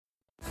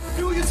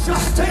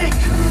Just take,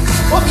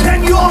 or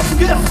can you all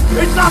give?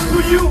 It's up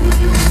to you.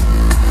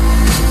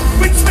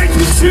 Which way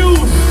to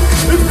choose?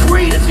 If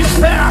greed is your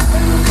path,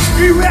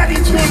 be ready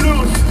to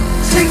lose.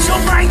 Change your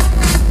mind,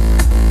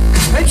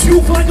 and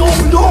you find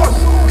open doors.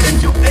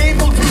 If you're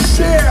able to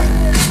share,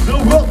 the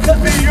world can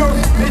be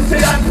yours. They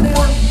say I'm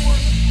poor,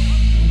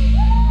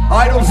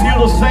 I don't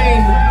feel the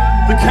same.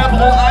 The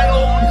capital I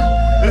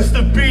own is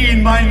the B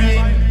in my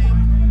name.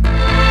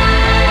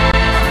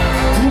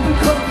 Du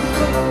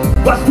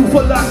bekommst, was du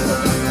verlangst.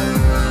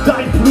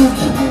 Dein Blut,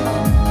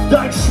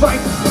 dein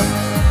Schweiß,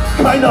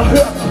 keiner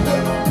hört,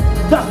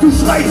 dass du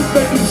schreist,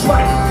 wenn du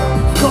schweigst.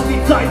 Kommt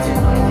die Zeit,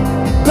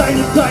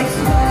 deine Zeit,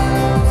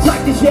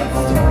 zeig dich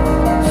jetzt,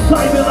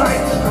 sei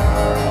bereit.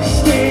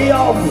 Steh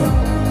auf,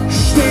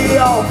 steh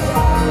auf.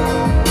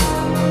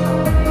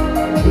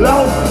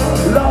 Lauf,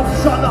 lauf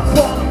schon nach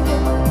vorn,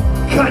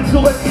 kein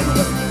Zurück.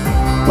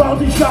 Bau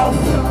dich auf,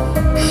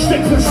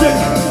 Stück für Stück.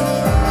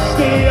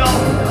 Steh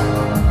auf,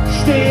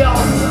 steh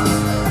auf.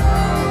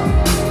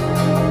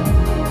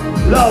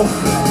 Lauf!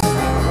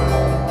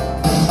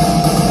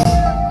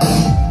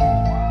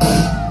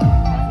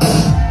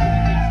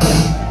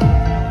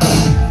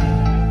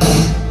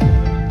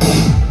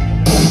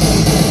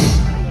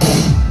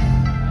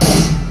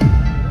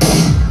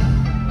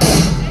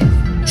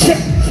 Check,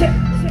 check.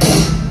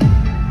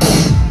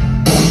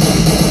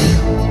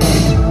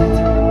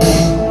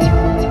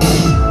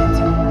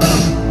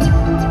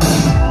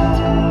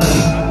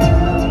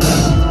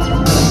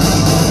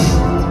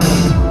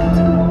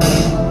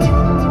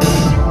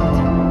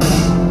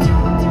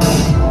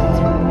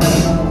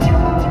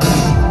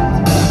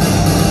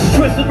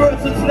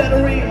 Words and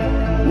flattery,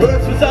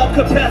 words without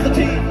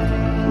capacity.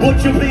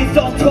 Would you please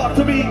don't talk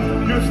to me?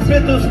 You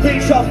spit the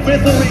speech of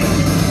misery.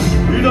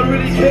 You don't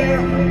really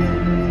care.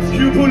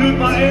 You pollute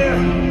my air.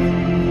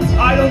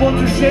 I don't want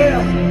to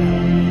share.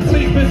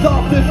 Please piss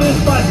off, this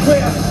is my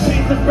prayer.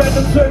 Peace and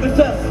random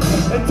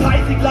services,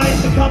 enticing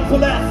life become for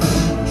less.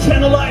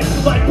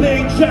 Channelized by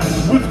playing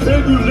chess with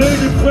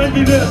calculated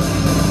friendliness.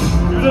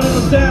 You don't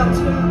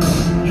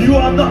understand. You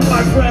are not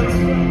my friend.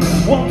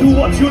 Won't do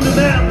what you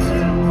demand.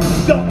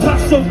 Don't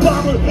touch the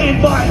bottle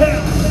in my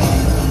hand.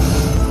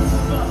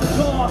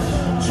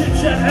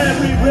 Chit-chat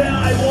everywhere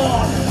I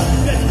walk.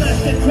 Get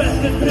less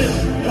interested, piss.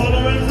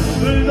 Tolerance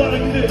will not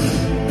exist.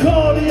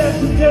 Call the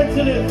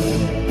existentialist.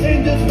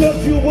 In this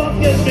world you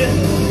won't get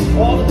missed.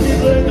 All the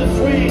people in the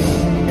street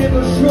give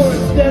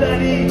assurance that I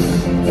need.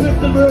 Flip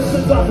the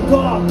merchants of the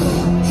talk.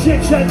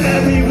 Chit-chat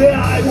everywhere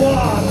I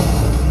walk.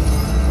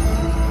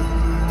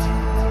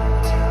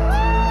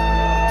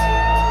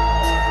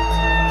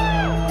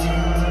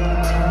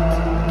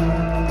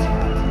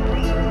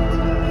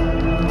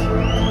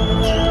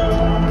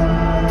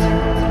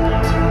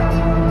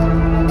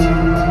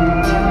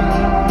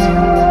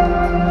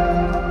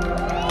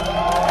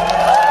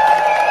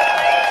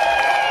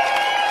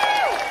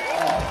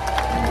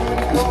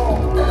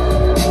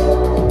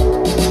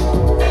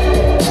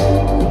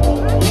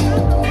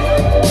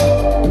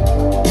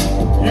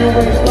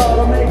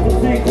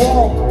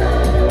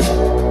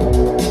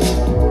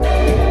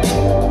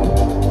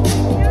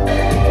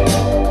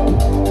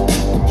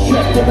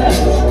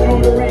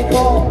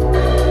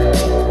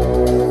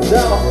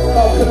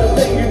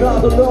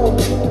 Alone.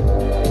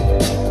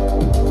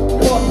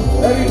 Cause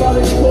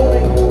everybody's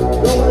calling,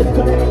 no one is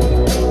connecting.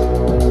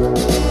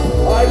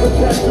 I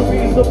pretend to be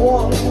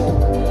someone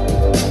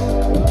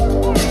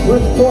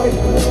with voice,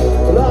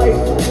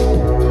 life,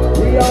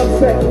 we are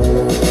set.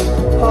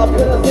 How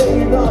can I say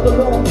you're not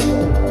alone?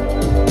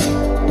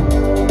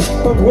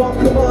 From wrong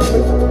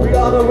commandments, we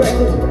are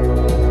directed.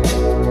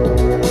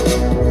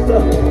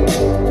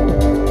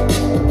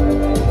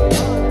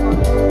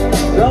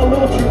 Now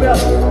don't you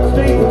ever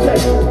stay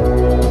protected.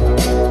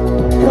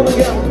 Come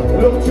again,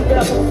 don't you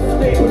ever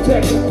stay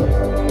protected.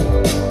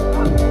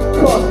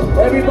 Cause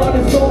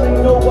everybody's zoning,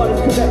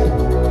 nobody's connected.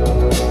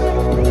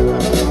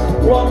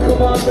 Wrong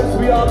commandments,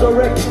 we are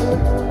directed.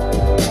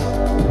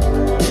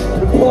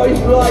 The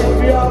poison life,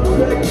 we are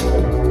protected.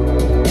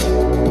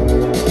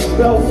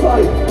 They'll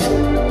fight.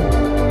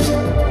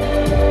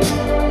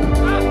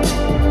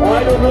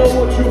 I don't know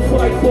what you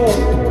fight for.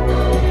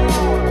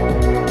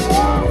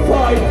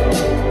 Fight.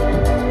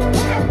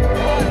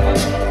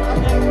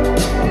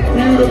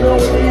 You don't know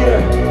it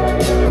either.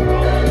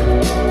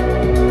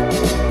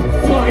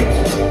 Fight.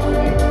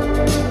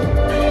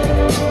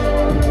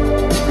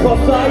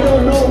 Cause I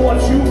don't know what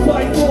you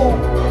fight for.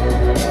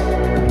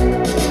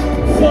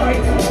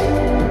 Fight.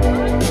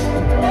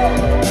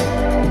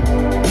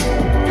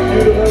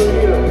 You don't know it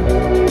either.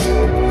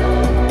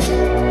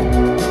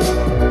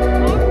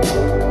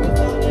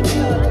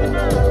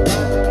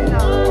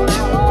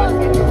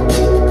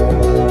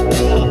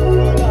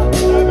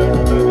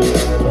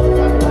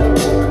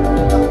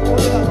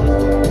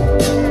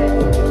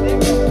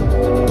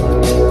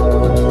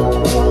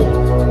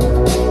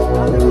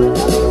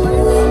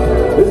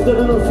 A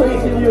little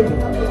faith in you.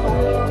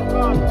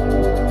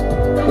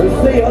 And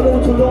say hello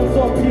to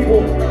lonesome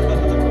people.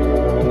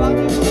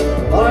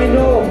 I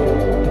know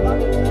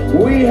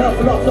we have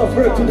lots of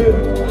work to do.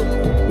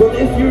 But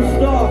if you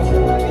start,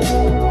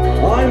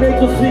 I make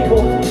the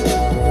sequel.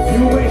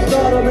 You may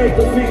start, I make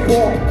the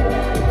sequel.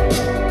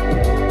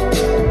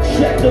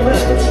 Check the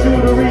message,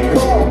 do the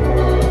recall.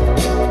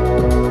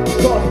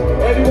 Cause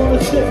everyone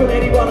is different,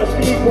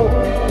 anybody's equal.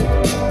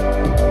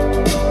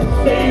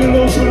 Say you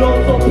lose to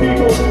lots of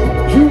people.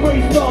 You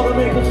may start, I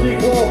make the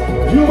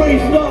sequel. You may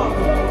start.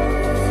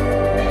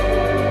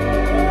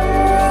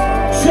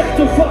 Check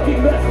the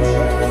fucking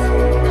message.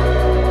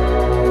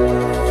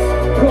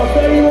 Cause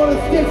anyone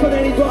is different,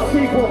 any but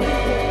people.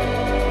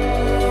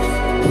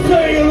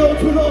 Say hello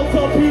to lots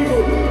of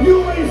people.